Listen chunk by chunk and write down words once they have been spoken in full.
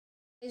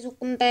Guys,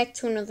 welcome back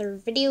to another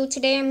video.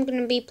 Today I'm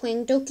going to be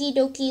playing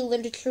Ddlc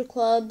Literature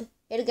Club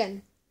yet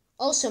again.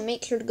 Also,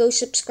 make sure to go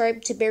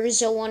subscribe to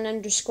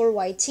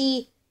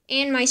Bearzo1_YT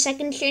and my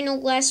second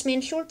channel, Last Man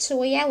Short.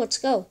 So yeah, let's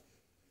go.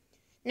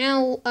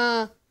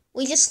 Now,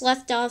 we just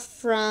left off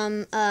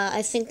from,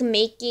 I think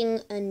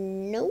making a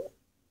note?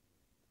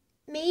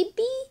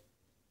 Maybe?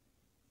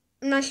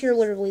 I'm not sure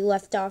where we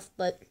left off,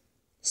 but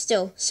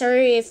still,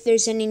 sorry if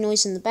there's any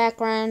noise in the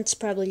background. It's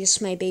probably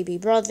just my baby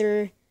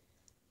brother.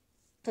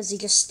 Because he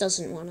just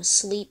doesn't want to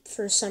sleep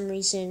for some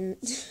reason.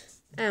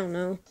 I don't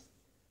know.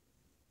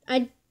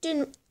 I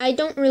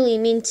don't really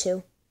mean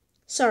to.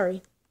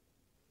 Sorry.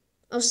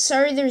 Oh,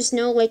 sorry there's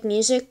no,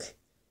 music.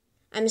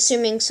 I'm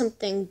assuming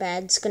something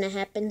bad's gonna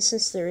happen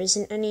since there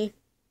isn't any.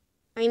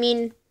 I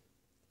mean,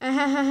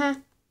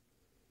 ahahaha.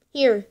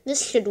 Here,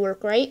 this should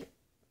work, right?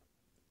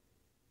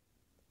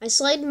 I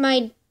slide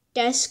my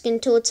desk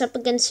until it's up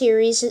against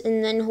Harry's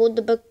and then hold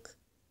the book.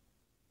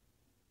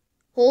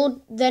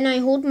 Then I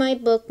hold my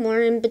book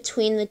more in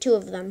between the two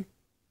of them.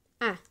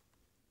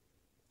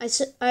 I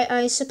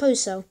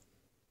suppose so.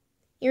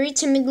 Yuri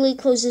timidly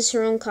closes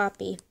her own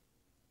copy.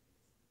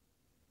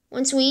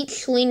 Once we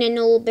each lean in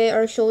a little bit,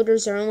 our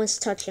shoulders are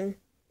almost touching.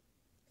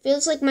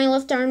 Feels like my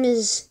left arm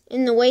is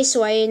in the way,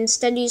 so I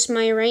instead use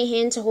my right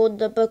hand to hold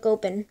the book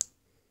open.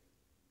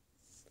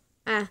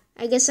 I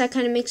guess that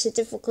kind of makes it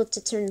difficult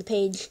to turn the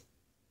page.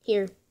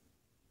 Here.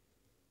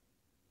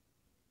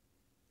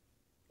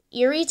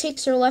 Yuri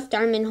takes her left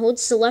arm and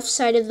holds the left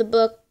side of the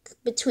book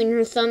between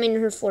her thumb and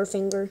her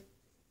forefinger.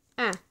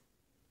 I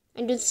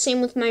do the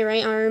same with my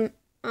right arm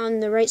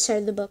on the right side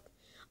of the book.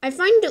 I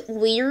find it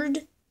weird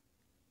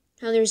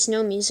how there's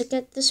no music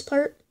at this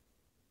part.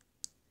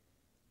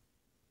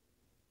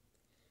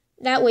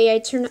 That way I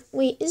turn...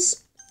 Wait,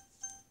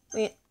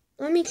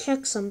 let me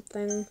check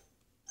something.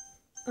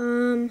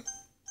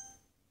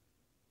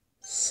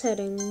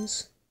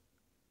 Settings.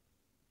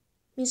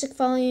 Music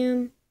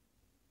volume.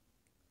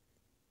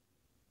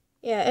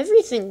 Yeah,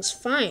 everything's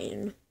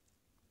fine.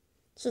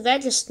 So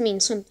that just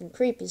means something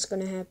creepy's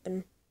gonna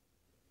happen.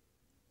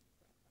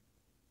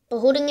 But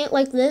holding it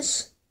like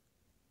this,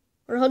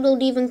 we're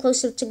huddled even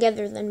closer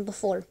together than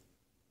before.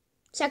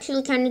 It's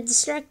actually kind of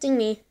distracting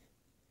me.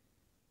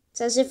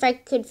 It's as if I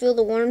could feel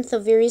the warmth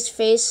of Yuri's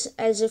face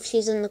as if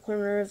she's in the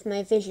corner of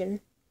my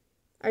vision.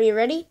 Are you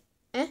ready?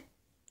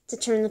 To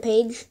turn the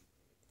page?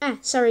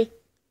 Sorry.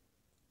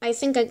 I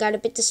think I got a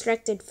bit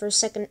distracted for a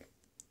second.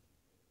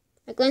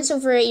 I glance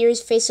over at Yuri's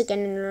face again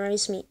and her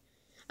eyes meet.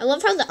 I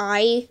love how the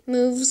eye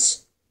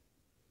moves.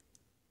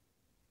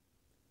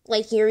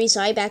 Like Yuri's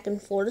eye back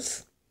and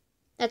forth.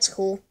 That's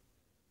cool.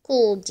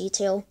 Cool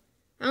detail.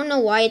 I don't know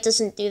why it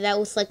doesn't do that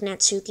with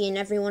Natsuki and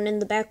everyone in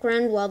the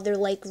background while they're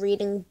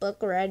reading a book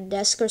or at a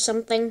desk or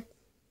something.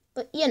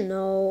 But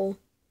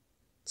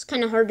it's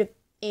kind of hard to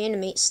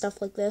animate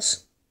stuff like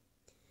this.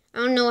 I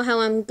don't know how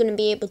I'm going to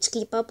be able to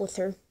keep up with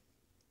her.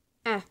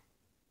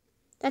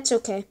 That's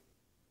okay.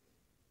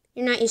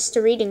 You're not used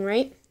to reading,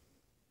 right?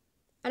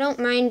 I don't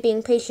mind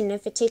being patient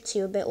if it takes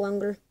you a bit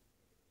longer.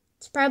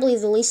 It's probably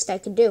the least I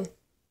could do.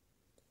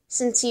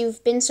 Since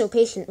you've been so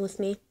patient with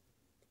me.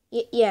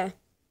 Yeah.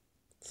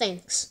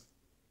 Thanks.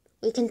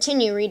 We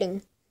continue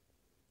reading.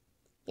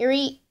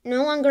 Yuri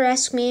no longer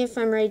asks me if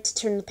I'm ready to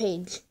turn the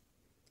page.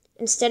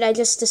 Instead, I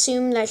just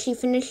assume that she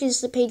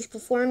finishes the page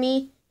before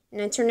me, and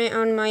I turn it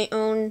on my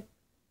own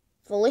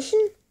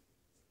volition?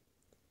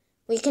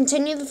 We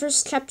continue the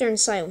first chapter in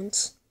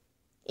silence.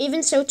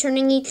 Even so,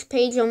 turning each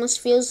page almost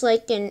feels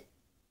like an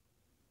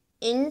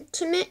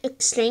intimate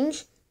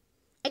exchange.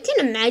 I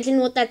can't imagine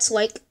what that's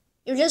like.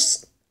 You're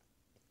just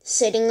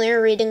sitting there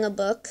reading a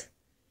book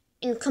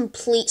in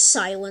complete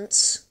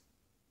silence.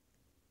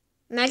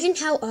 Imagine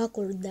how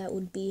awkward that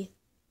would be.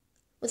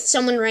 With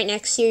someone right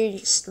next to you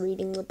just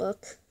reading the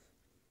book.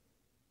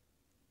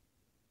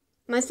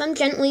 My thumb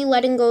gently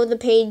letting go of the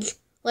page,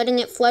 letting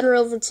it flutter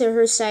over to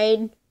her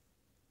side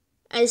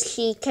as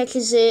she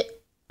catches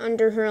it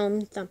under her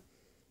own thumb.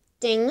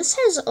 Dang, this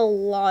has a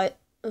lot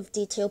of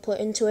detail put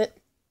into it.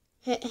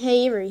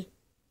 Hey, Yuri.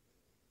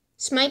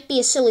 This might be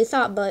a silly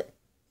thought, but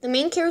the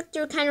main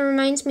character kind of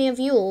reminds me of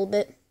you a little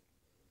bit.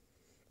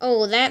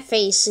 Oh, that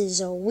face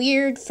is a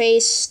weird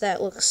face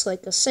that looks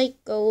like a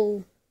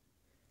psycho.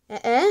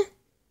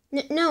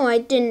 No, I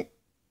didn't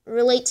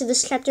relate to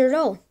this chapter at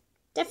all.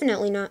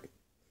 Definitely not.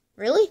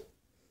 Really?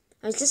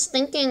 I was just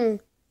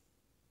thinking,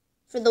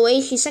 for the way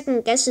she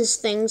second guesses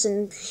things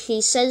and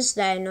she says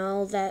that and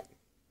all that.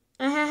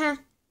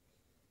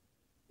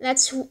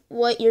 That's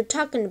what you're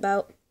talking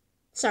about.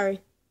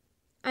 Sorry.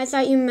 I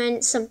thought you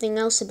meant something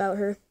else about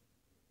her.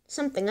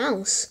 Something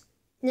else?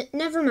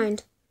 Never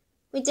mind.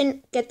 We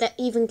didn't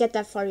even get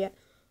that far yet.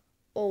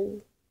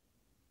 Oh.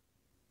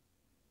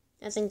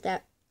 I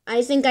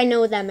think I know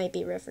what that might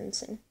be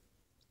referencing.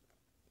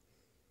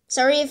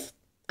 Sorry if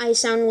I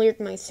sound weird.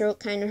 My throat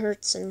kind of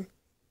hurts and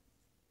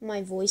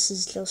my voice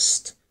is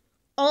just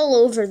all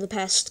over the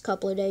past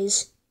couple of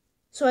days.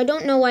 So I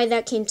don't know why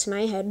that came to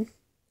my head.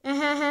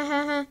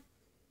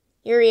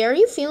 Yuri, are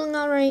you feeling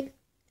alright?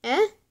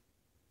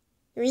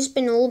 Yuri's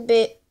been a little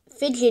bit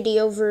fidgety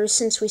over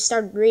since we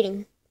started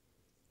reading.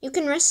 You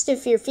can rest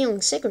if you're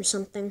feeling sick or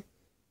something.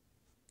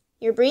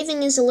 Your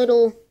breathing is a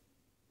little...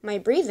 My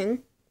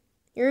breathing?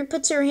 Yuri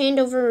puts her hand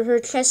over her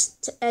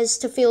chest as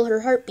to feel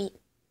her heartbeat.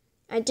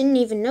 I didn't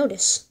even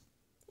notice.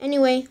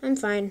 Anyway, I'm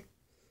fine.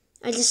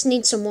 I just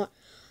need some water.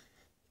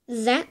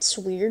 That's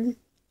weird.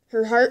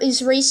 Her heart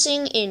is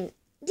racing and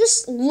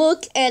just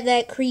look at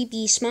that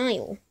creepy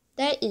smile.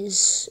 That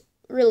is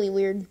really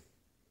weird.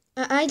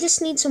 I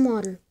just need some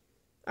water.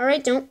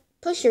 Alright, don't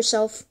push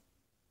yourself.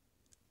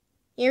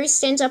 Yuri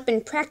stands up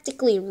and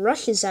practically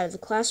rushes out of the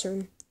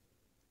classroom.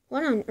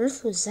 What on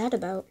earth was that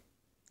about?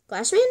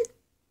 Glassman?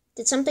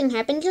 Did something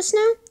happen just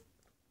now?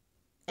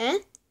 Eh?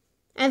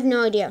 I have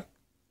no idea.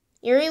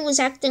 Yuri was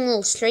acting a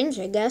little strange,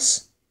 I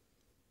guess.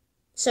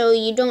 So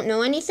you don't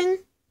know anything?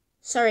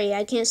 Sorry,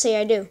 I can't say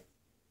I do.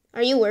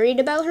 Are you worried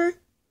about her?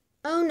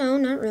 Oh, no,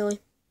 not really.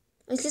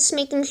 I was just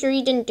making sure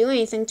you didn't do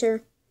anything to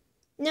her.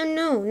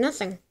 No,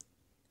 nothing.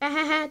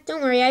 Ha,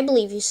 don't worry, I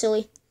believe you,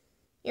 silly.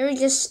 Yuri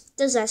just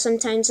does that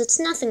sometimes. It's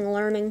nothing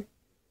alarming.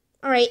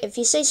 Alright, if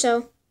you say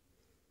so.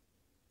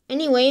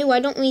 Anyway,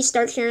 why don't we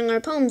start sharing our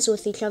poems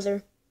with each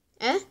other?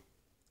 Eh?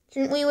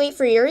 Shouldn't we wait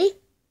for Yuri?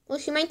 Well,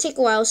 she might take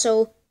a while,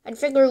 so I'd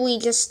figure we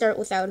just start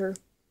without her.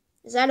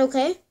 Is that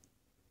okay?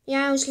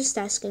 Yeah, I was just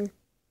asking.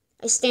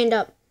 I stand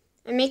up.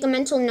 I make a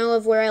mental note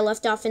of where I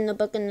left off in the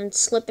book and then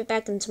slip it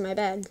back into my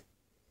bag.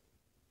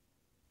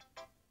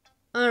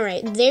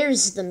 Alright,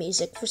 there's the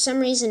music. For some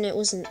reason, it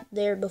wasn't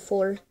there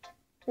before.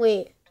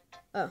 Wait.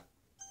 Oh.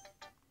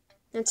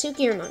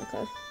 Natsuki or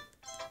Monica?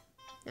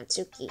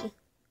 Natsuki.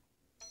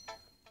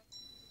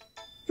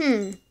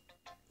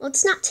 Well,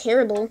 it's not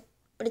terrible,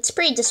 but it's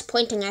pretty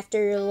disappointing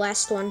after your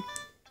last one.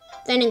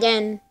 Then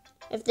again,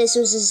 if this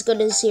was as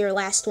good as your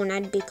last one,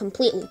 I'd be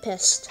completely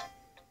pissed.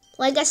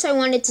 Well, I guess I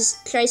wanted to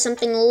try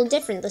something a little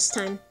different this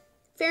time.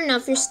 Fair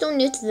enough, you're still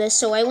new to this,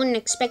 so I wouldn't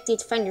expect you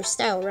to find your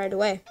style right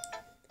away.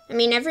 I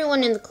mean,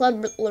 everyone in the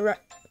club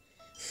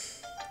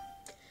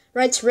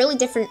writes really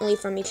differently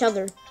from each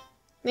other.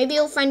 Maybe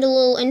you'll find a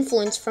little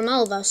influence from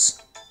all of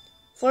us.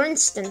 For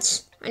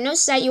instance, I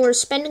noticed that you were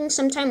spending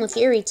some time with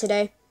Yuri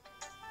today.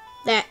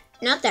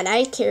 Not that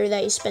I care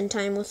that you spend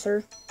time with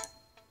her.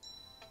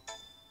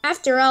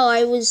 After all,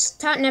 I was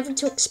taught never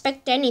to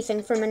expect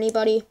anything from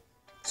anybody,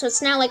 so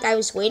it's not like I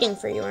was waiting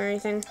for you or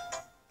anything.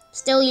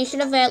 Still, you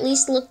should have at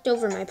least looked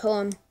over my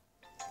poem.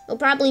 You'll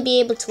probably be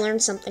able to learn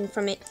something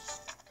from it.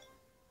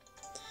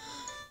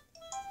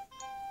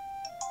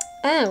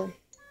 Oh.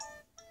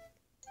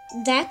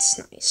 That's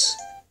nice.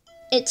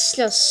 It's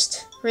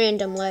just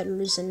random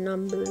letters and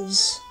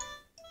numbers.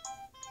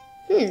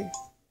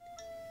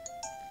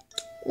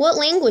 What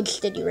language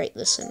did you write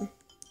this in?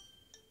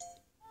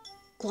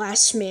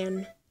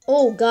 Glassman.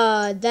 Oh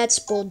god, that's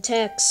bold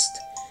text.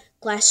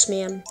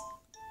 Glassman.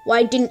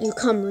 Why didn't you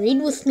come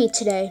read with me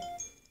today?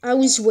 I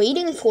was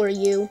waiting for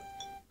you.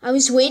 I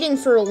was waiting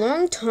for a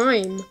long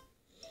time.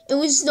 It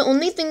was the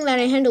only thing that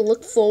I had to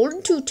look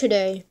forward to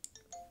today.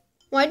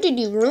 Why did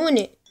you ruin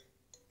it?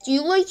 Do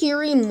you like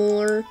Yuri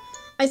more?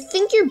 I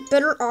think you're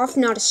better off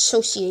not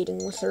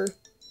associating with her.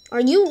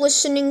 Are you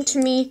listening to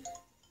me?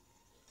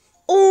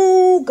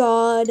 Oh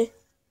god.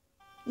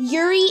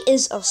 Yuri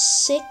is a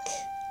sick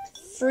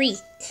freak.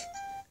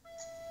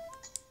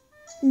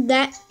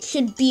 That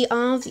should be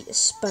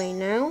obvious by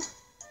now.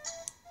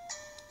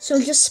 So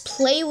just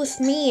play with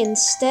me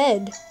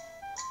instead.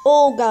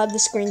 Oh god, the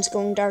screen's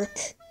going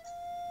dark.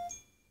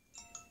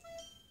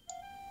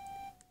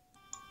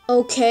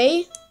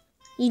 Okay.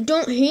 You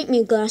don't hate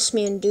me,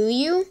 Glassman, do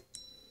you?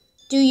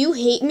 Do you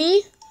hate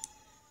me?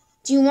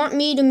 Do you want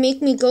me to make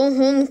me go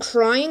home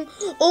crying?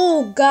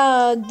 Oh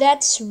god,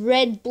 that's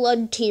red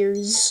blood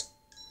tears.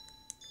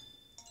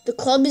 The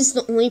club is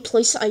the only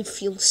place I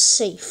feel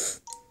safe.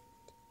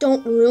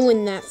 Don't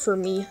ruin that for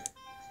me.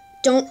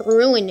 Don't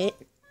ruin it.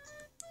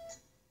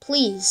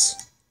 Please.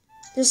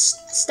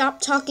 Just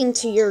stop talking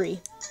to Yuri.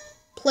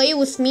 Play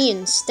with me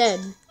instead.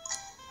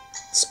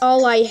 It's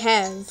all I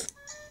have.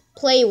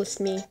 Play with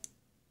me.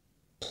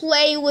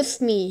 Play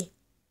with me.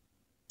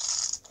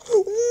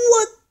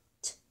 What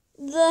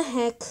the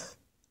heck?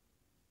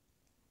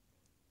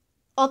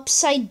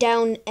 Upside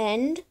down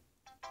end?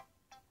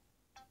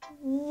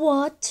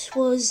 What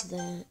was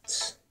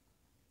that?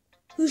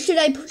 Who should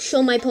I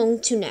show my poem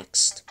to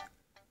next?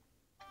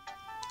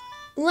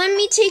 Let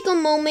me take a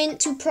moment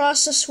to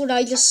process what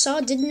I just saw.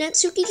 Did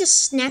Natsuki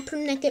just snap her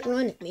neck and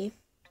run at me?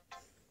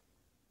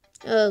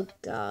 Oh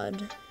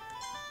god.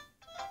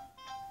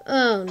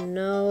 Oh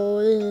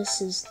no, this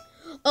is...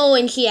 Oh,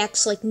 and she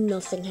acts like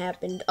nothing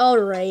happened.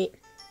 Alright.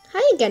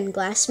 Hi again,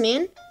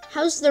 Glassman.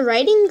 How's the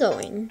writing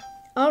going?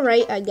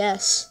 Alright, I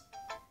guess.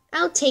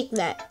 I'll take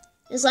that.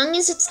 As long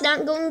as it's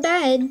not going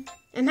bad.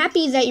 I'm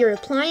happy that you're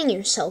applying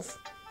yourself.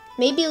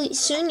 Maybe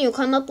soon you'll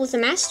come up with a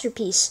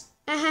masterpiece.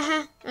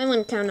 Ahaha, I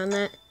wouldn't count on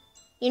that.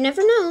 You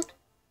never know.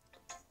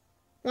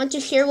 Want to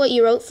share what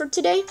you wrote for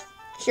today?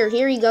 Sure,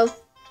 here you go.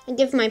 I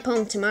give my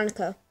poem to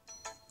Monica. ...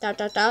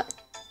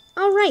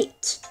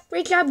 Alright.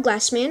 Great job,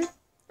 Glassman.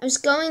 I was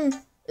going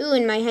ooh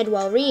in my head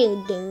while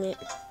reading it.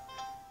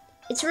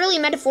 It's really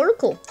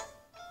metaphorical.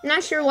 I'm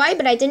not sure why,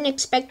 but I didn't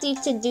expect you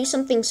to do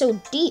something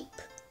so deep.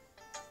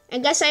 I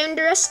guess I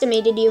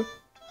underestimated you.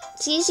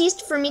 It's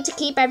easiest for me to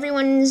keep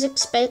everyone's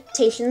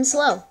expectations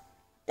low.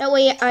 That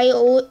way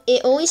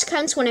it always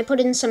counts when I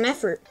put in some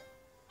effort.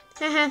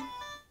 Haha,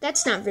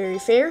 that's not very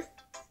fair.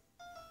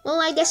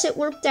 Well, I guess it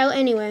worked out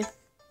anyway.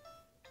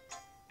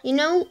 You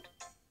know,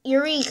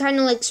 Yuri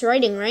kinda likes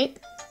writing, right?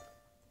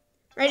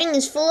 Writing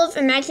is full of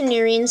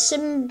imaginary and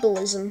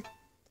symbolism.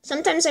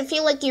 Sometimes I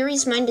feel like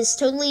Yuri's mind is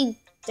totally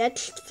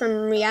detached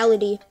from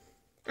reality.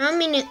 I don't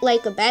mean it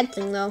like a bad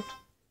thing, though.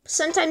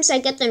 Sometimes I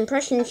get the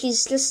impression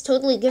she's just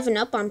totally given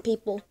up on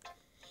people.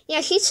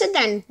 Yeah, she said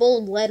that in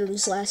bold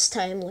letters last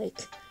time,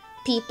 like,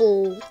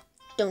 people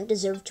don't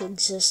deserve to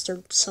exist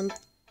or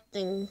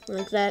something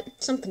like that.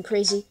 Something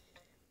crazy.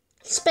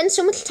 She spends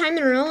so much time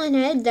in her own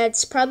head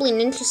that's probably an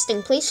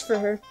interesting place for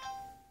her.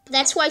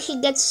 That's why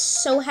she gets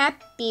so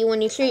happy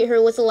when you treat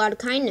her with a lot of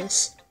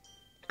kindness.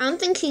 I don't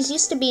think she's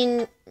used to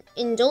being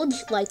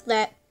indulged like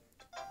that.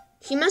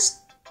 She must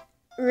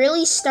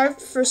really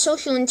starve for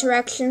social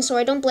interaction, so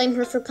I don't blame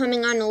her for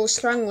coming on a little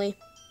strongly,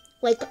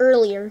 like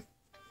earlier.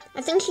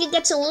 I think she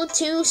gets a little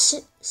too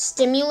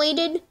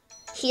stimulated.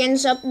 She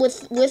ends up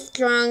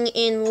withdrawing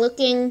and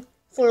looking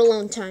for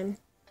alone time.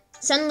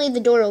 Suddenly the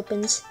door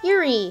opens.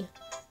 Yuri!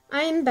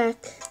 I am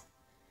back.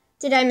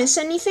 Did I miss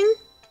anything?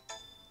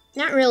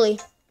 Not really.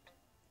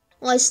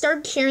 Well, I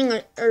started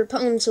sharing our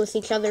poems with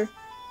each other.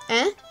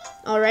 Eh?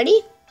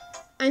 Already?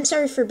 I'm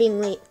sorry for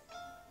being late.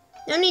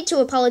 No need to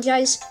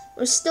apologize.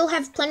 We still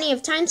have plenty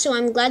of time, so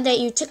I'm glad that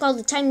you took all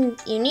the time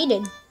you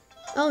needed.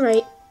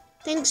 Alright.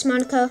 Thanks,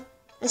 Monica.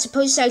 I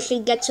suppose I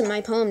should get to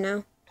my poem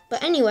now.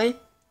 But anyway,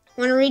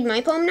 want to read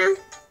my poem now?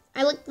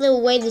 I like the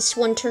way this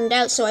one turned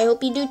out, so I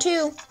hope you do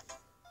too.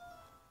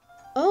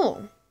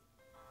 Oh,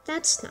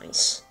 that's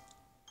nice.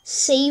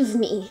 Save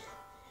me.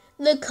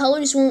 The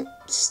colors won't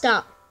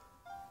stop.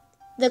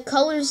 The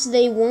colors,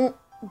 they won't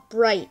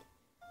bright.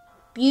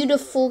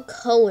 Beautiful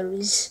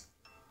colors.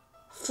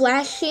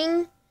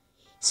 Flashing.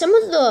 Some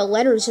of the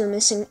letters are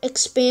missing.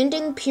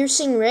 Expanding,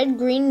 piercing, red,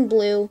 green,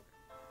 blue.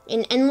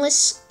 An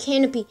endless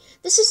canopy.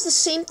 This is the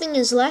same thing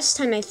as last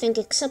time, I think,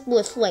 except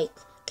with, like,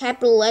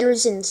 capital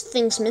letters and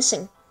things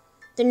missing.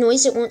 The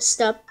noise, it won't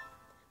stop.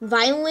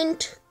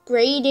 Violent,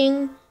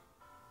 grating,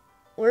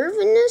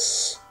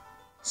 nervousness,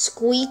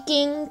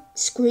 squeaking,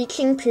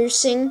 screeching,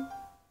 piercing.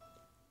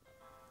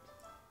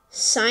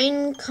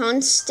 Sign,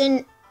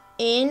 constant,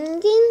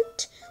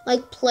 angent,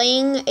 like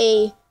playing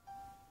a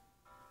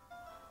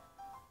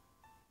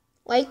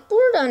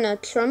whiteboard on a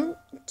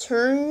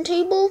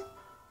turntable,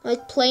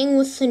 like playing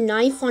with a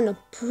knife on a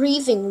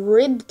breathing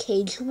rib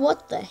cage.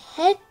 What the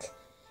heck?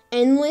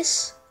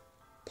 Endless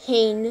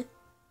pain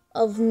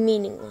of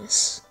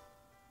meaningless.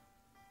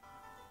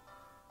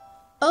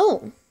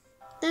 Oh,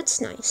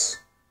 that's nice.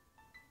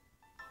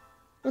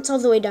 What's all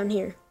the way down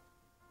here?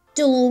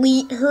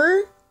 Delete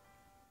her?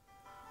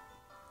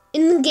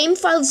 In the game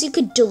files, you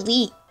could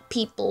delete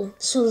people,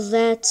 so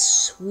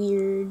that's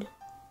weird.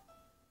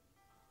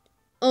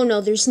 Oh no,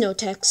 there's no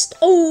text.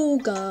 Oh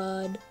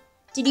god.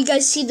 Did you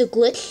guys see the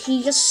glitch?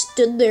 He just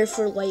stood there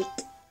for like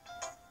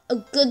a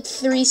good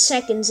 3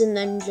 seconds and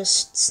then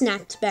just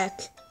snapped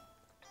back.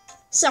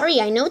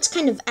 Sorry, I know it's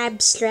kind of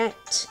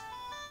abstract.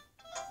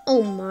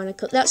 Oh,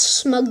 Monica, that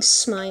smug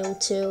smile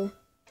too.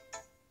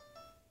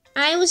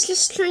 I was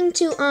just trying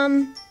to,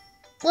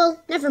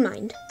 well, never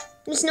mind.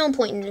 There's no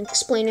point in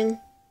explaining.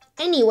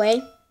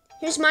 Anyway,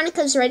 here's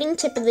Monica's writing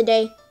tip of the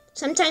day.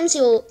 Sometimes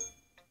you'll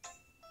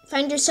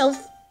find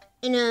yourself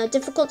in a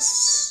difficult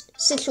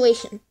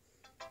situation.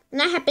 When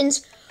that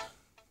happens,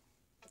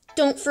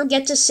 don't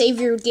forget to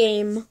save your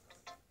game.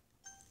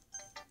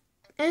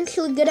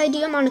 Actually, good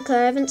idea, Monica.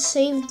 I haven't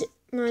saved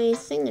my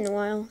thing in a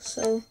while,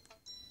 so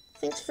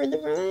thanks for the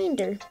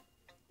reminder.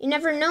 You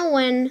never know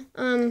when,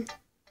 who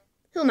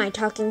am I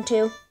talking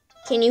to?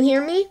 Can you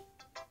hear me?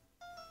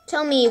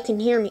 Tell me you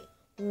can hear me.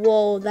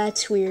 Whoa,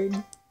 that's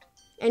weird.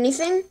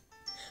 Anything?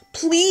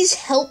 Please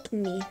help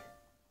me.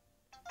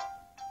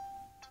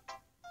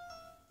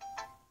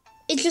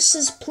 It just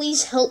says,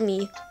 please help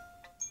me.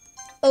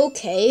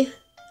 Okay.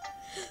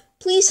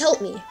 Please help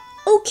me.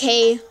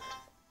 Okay.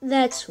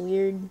 That's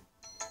weird.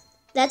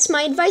 That's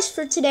my advice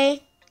for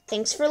today.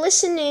 Thanks for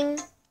listening.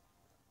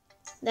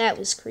 That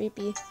was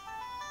creepy.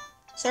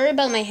 Sorry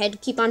about my head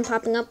keep on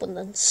popping up when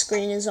the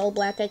screen is all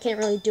black. I can't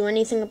really do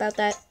anything about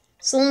that.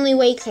 It's the only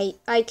way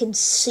I can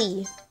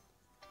see.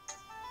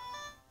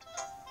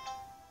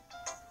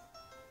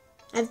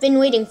 I've been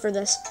waiting for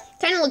this.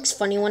 Kind of looks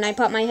funny when I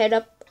pop my head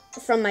up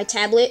from my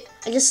tablet.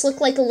 I just look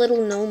like a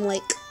little gnome,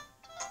 like,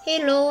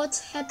 hello,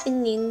 what's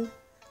happening?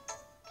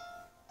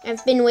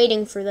 I've been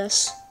waiting for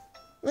this.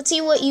 Let's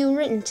see what you've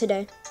written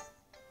today. ...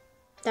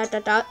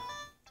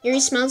 Yuri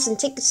smiles and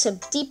takes a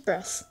deep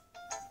breath.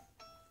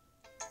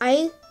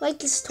 I like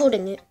just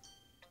holding it.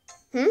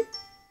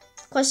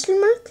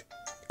 Question mark?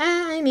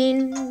 I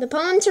mean, the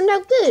poem turned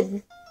out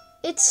good.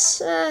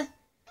 It's,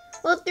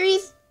 well,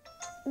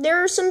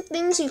 there are some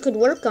things you could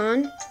work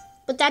on,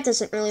 but that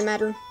doesn't really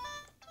matter.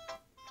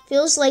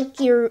 Feels like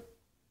you're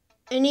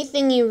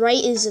Anything you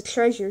write is a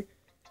treasure.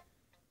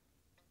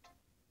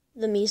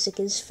 The music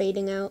is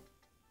fading out.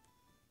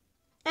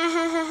 Ah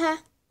ha ha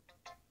ha.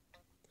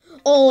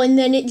 Oh, and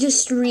then it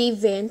just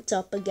revamped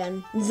up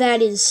again.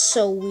 That is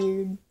so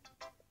weird.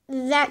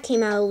 That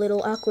came out a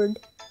little awkward.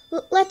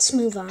 Let's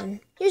move on.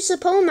 Here's the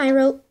poem I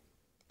wrote.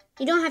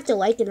 You don't have to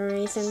like it or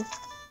anything.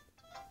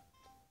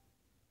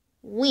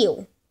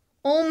 Wheel.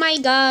 Oh my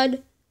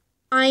god.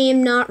 I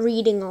am not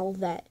reading all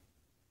that.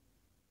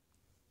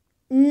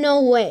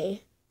 No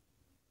way.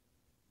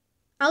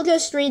 I'll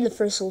just read the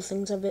first little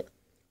things of it.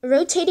 A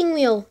rotating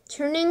wheel,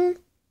 turning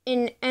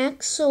an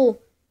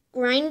axle,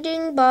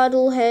 grinding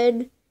bottle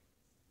head.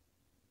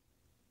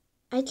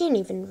 I can't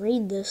even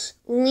read this.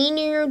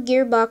 Linear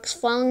gearbox,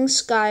 falling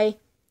sky,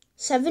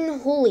 7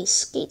 holy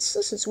skates.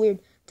 This is weird.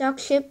 Dock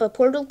ship, a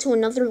portal to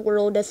another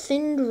world, a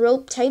thin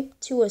rope tied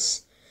to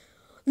us.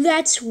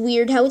 That's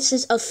weird how it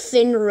says a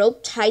thin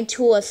rope tied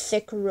to a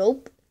thick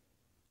rope.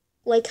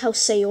 Like how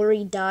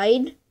Sayori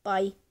died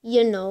by,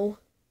 you know.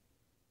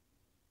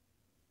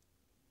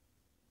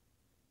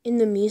 And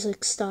the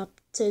music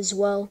stopped as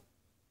well.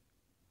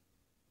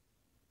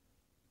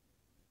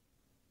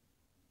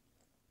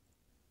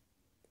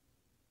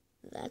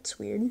 That's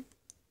weird.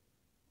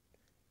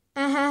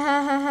 Ah ha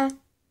ha ha ha.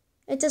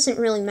 It doesn't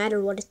really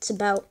matter what it's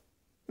about.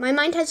 My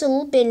mind has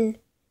been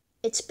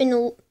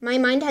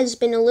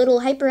a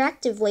little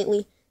hyperactive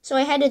lately, so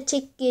I had to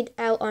take it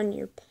out on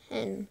your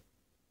pen.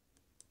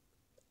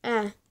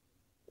 A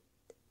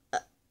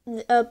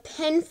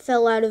pen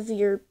fell out of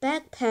your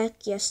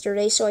backpack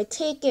yesterday, so I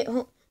took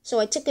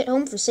it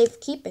home for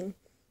safekeeping.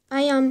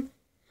 I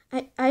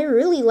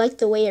really like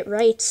the way it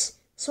writes,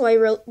 so I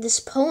wrote this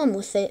poem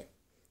with it.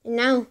 And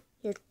now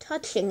you're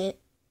touching it.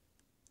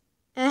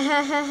 Ah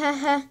ha ha ha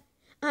ha.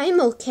 I'm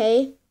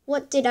okay.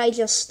 What did I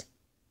just... ...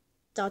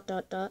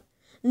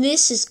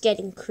 This is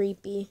getting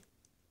creepy.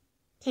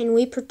 Can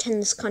we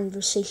pretend this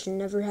conversation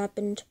never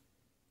happened?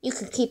 You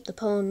can keep the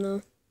poem,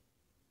 though.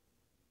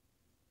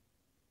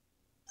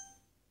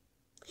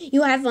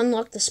 You have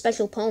unlocked the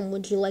special poem.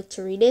 Would you like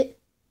to read it?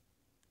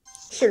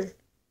 Sure.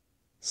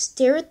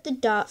 Stare at the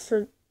dot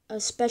for a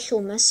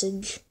special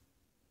message.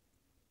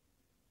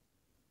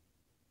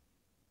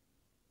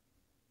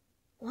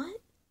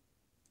 What?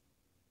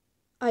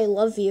 I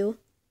love you.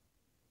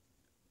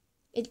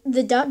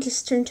 The dot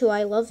just turned to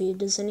I love you.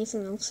 Does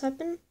anything else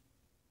happen?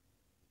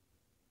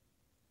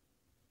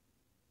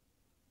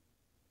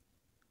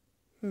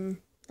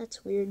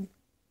 That's weird.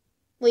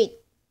 Wait,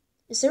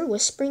 is there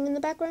whispering in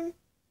the background?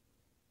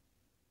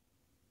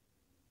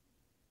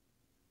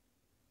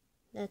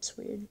 That's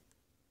weird.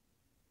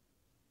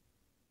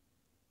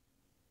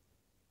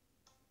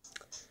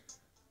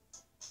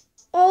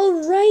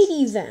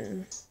 Alrighty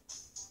then.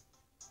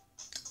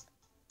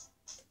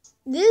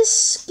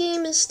 This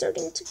game is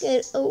starting to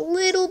get a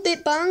little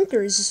bit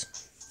bonkers.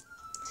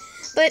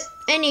 But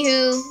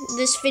anywho,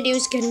 this video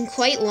is getting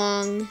quite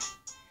long.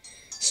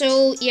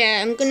 So yeah,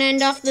 I'm gonna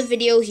end off the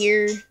video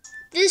here.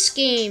 This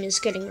game is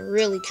getting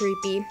really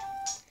creepy.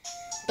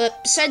 But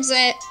besides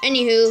that,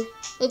 anywho,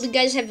 hope you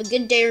guys have a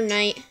good day or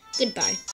night. Goodbye.